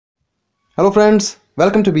Hello friends,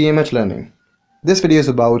 welcome to BMH Learning. This video is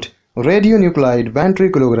about radionuclide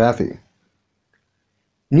ventriculography.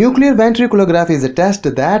 Nuclear ventriculography is a test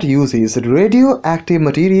that uses radioactive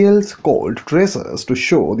materials called tracers to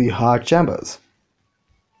show the heart chambers.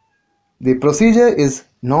 The procedure is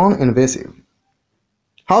non-invasive.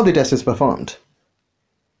 How the test is performed?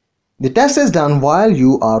 The test is done while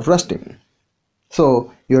you are resting.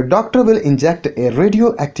 So, your doctor will inject a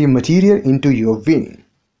radioactive material into your vein.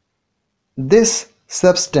 This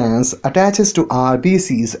substance attaches to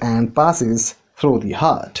RBCs and passes through the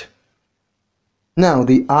heart. Now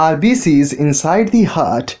the RBCs inside the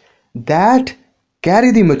heart that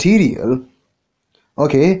carry the material,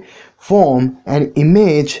 form an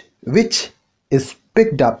image which is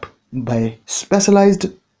picked up by specialized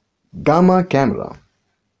gamma camera.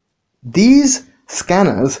 These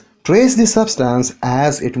scanners trace the substance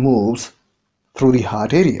as it moves through the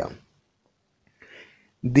heart area.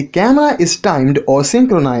 The camera is timed or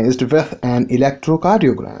synchronized with an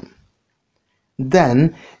electrocardiogram.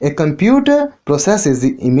 Then, a computer processes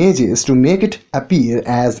the images to make it appear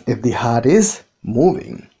as if the heart is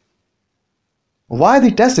moving. Why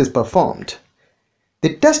the test is performed?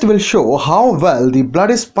 The test will show how well the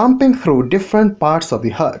blood is pumping through different parts of the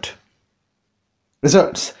heart.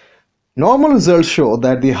 Results. Normal results show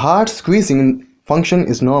that the heart squeezing function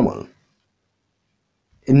is normal.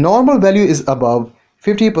 A normal value is above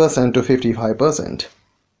 50% to 55%.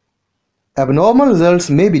 Abnormal results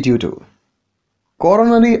may be due to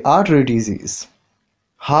coronary artery disease,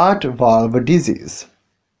 heart valve disease,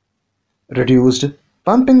 reduced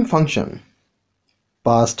pumping function,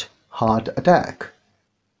 past heart attack.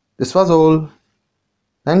 This was all.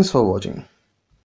 Thanks for watching.